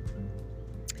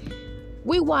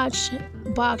 we watched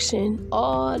boxing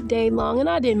all day long, and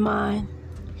I didn't mind.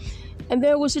 And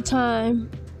there was a time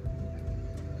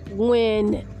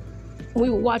when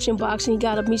we were watching boxing, he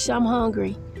got up and he said, I'm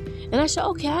hungry. And I said,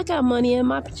 okay, I got money in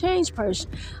my change purse.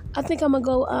 I think I'm going to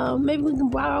go, maybe we can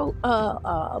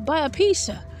buy a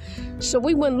pizza. So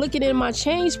we went looking in my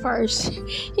change purse.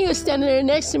 He was standing there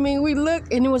next to me. We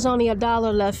looked, and there was only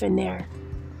 $1 left in there.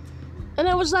 And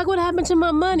I was like, what happened to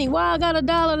my money? Why I got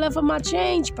 $1 left in my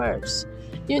change purse?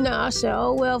 I said,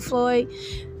 oh, well, Floyd,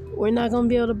 we're not going to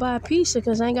be able to buy a pizza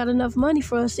because I ain't got enough money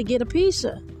for us to get a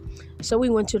pizza. So we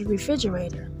went to the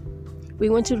refrigerator.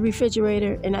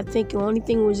 And I think the only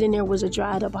thing was in there was a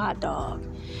dried up hot dog.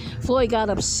 Floyd got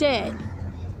upset,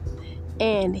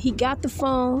 and he got the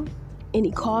phone, and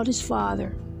he called his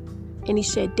father, and he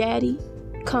said, Daddy,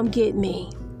 come get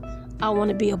me. I want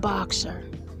to be a boxer.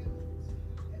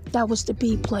 That was the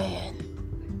B plan.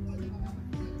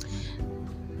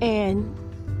 And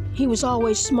he was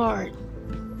always smart.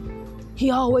 He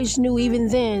always knew, even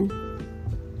then,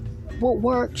 what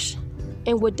works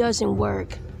and what doesn't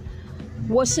work,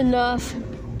 what's enough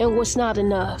and what's not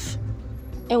enough,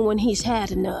 and when he's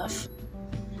had enough.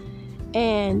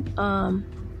 And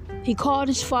he called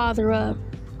his father up,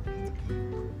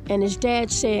 and his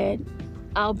dad said,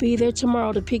 I'll be there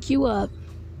tomorrow to pick you up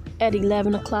at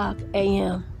 11 o'clock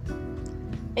a.m.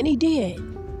 And he did.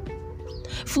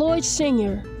 Floyd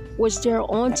Sr. was there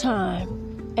on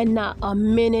time and not a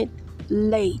minute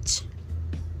late.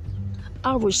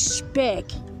 I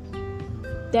respect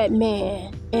that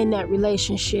man and that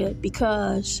relationship,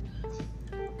 because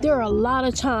there are a lot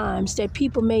of times that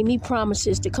people made me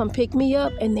promises to come pick me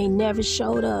up and they never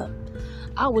showed up.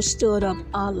 I was stood up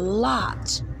a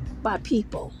lot by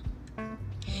people.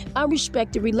 I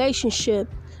respect the relationship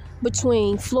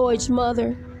between Floyd's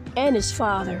mother and his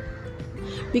father,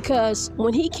 because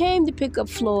when he came to pick up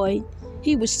Floyd,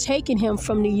 he was taking him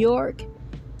from New York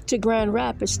to Grand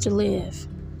Rapids to live.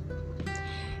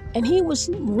 And he was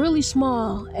really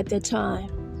small at that time.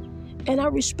 And I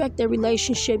respect their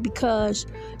relationship, because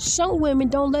some women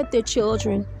don't let their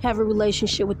children have a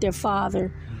relationship with their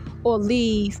father or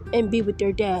leave and be with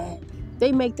their dad.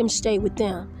 They make them stay with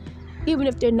them. Even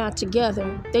if they're not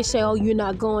together, they say, oh, you're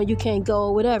not going, you can't go,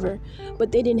 or whatever.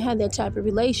 But they didn't have that type of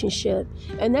relationship.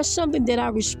 And that's something that I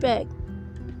respect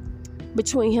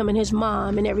between him and his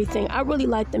mom and everything. I really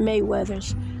like the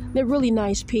Mayweathers. They're really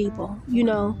nice people,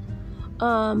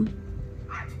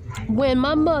 When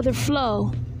my mother,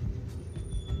 Flo,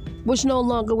 was no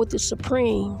longer with the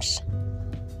Supremes,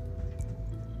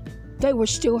 they were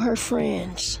still her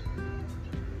friends.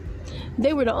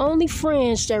 They were the only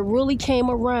friends that really came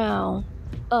around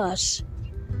us.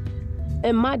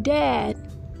 And my dad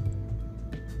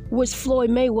was Floyd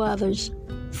Mayweather's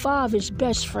father's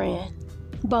best friend,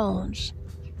 Bones,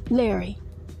 Larry.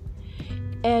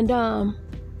 And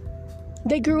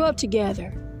they grew up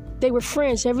together. They were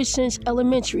friends ever since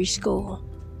elementary school.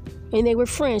 And they were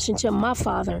friends until my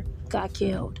father got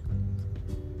killed.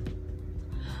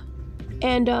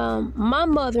 And my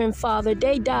mother and father,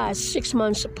 they died 6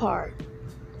 months apart.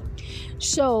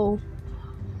 So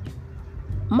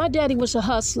my daddy was a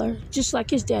hustler, just like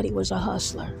his daddy was a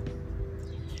hustler.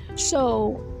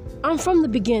 So I'm from the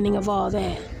beginning of all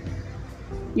that,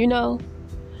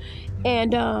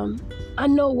 And I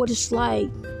know what it's like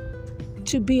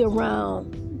to be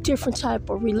around different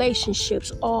type of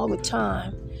relationships all the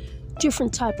time,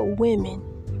 different type of women,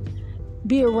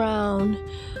 be around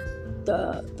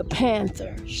the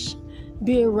Panthers,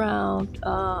 be around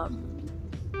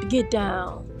Get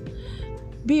Down,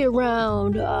 be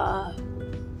around the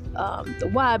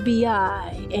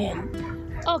YBI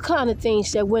and all kind of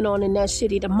things that went on in that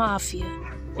city, the mafia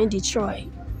in Detroit.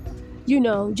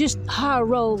 Just high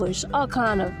rollers, all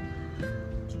kind of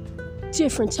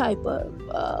different type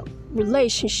of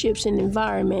relationships and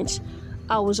environments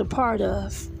I was a part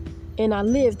of. And I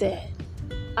lived that.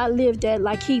 I lived that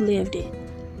like he lived it,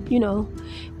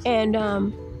 And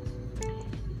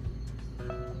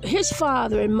his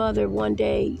father and mother one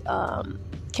day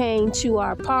came to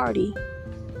our party.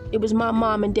 It was my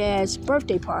mom and dad's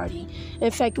birthday party.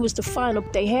 In fact, it was the final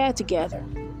they had together.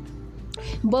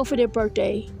 Both of their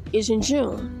birthday is in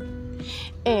June.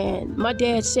 And my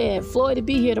dad said, Floyd will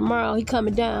be here tomorrow. He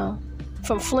coming down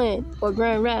from Flint or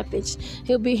Grand Rapids.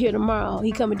 He'll be here tomorrow.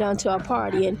 He coming down to our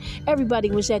party. And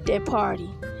everybody was at that party.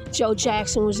 Joe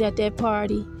Jackson was at that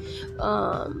party.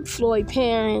 Floyd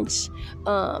parents,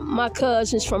 my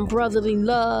cousins from Brotherly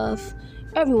Love.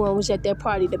 Everyone was at that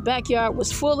party. The backyard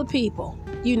was full of people,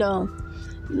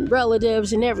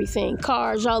 relatives and everything.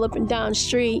 Cars all up and down the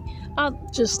street. I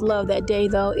just love that day,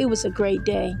 though. It was a great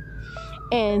day.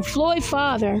 And Floyd's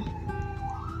father,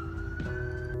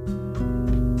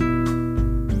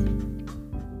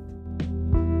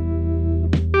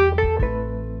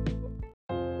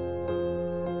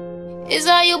 is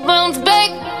how you bounce back.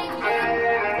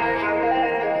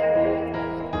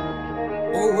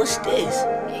 Oh, what's this?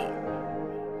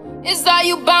 It's how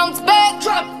you bounce back.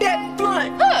 Drop that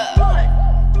blunt.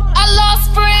 I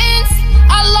lost friends,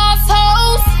 I lost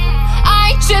hoes.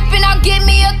 I ain't tripping, I'll give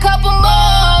me a couple more.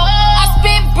 I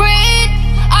spent bread,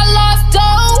 I lost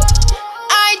dough.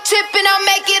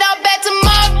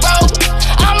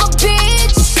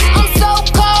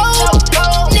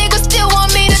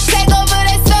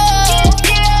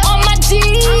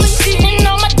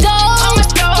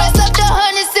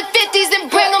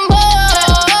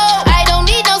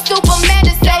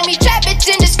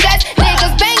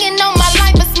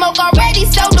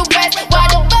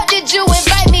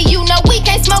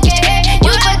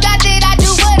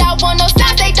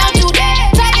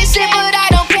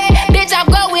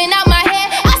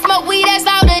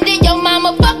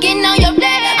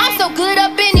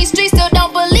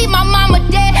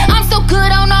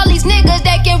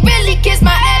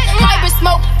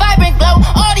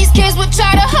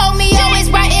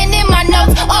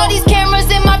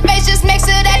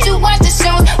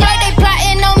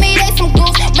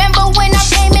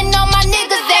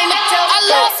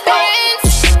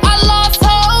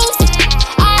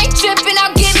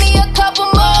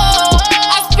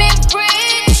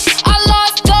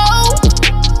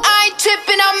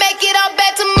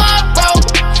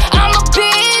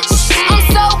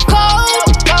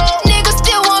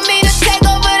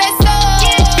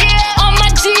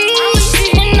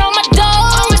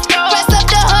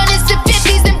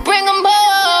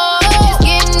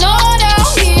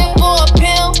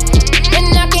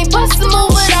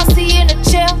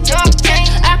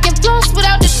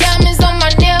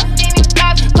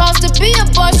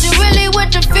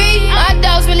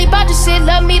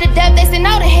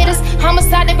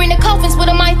 Homicide, they bring the coffins with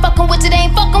them. I ain't fucking with you, they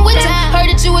ain't fucking with you. Heard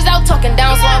that you was out talking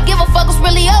down, so I don't give a fuck what's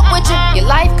really up with you. Your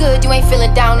life good, you ain't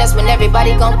feeling down, that's when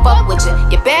everybody gon' fuck with you.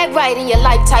 Your bag right and your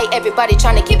life tight, everybody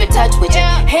tryna keep in touch with you.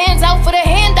 Hands out for the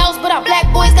handouts, but our black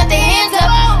boys got their hands up.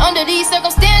 Under these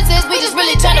circumstances, we just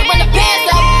really tryna run the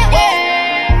pants up.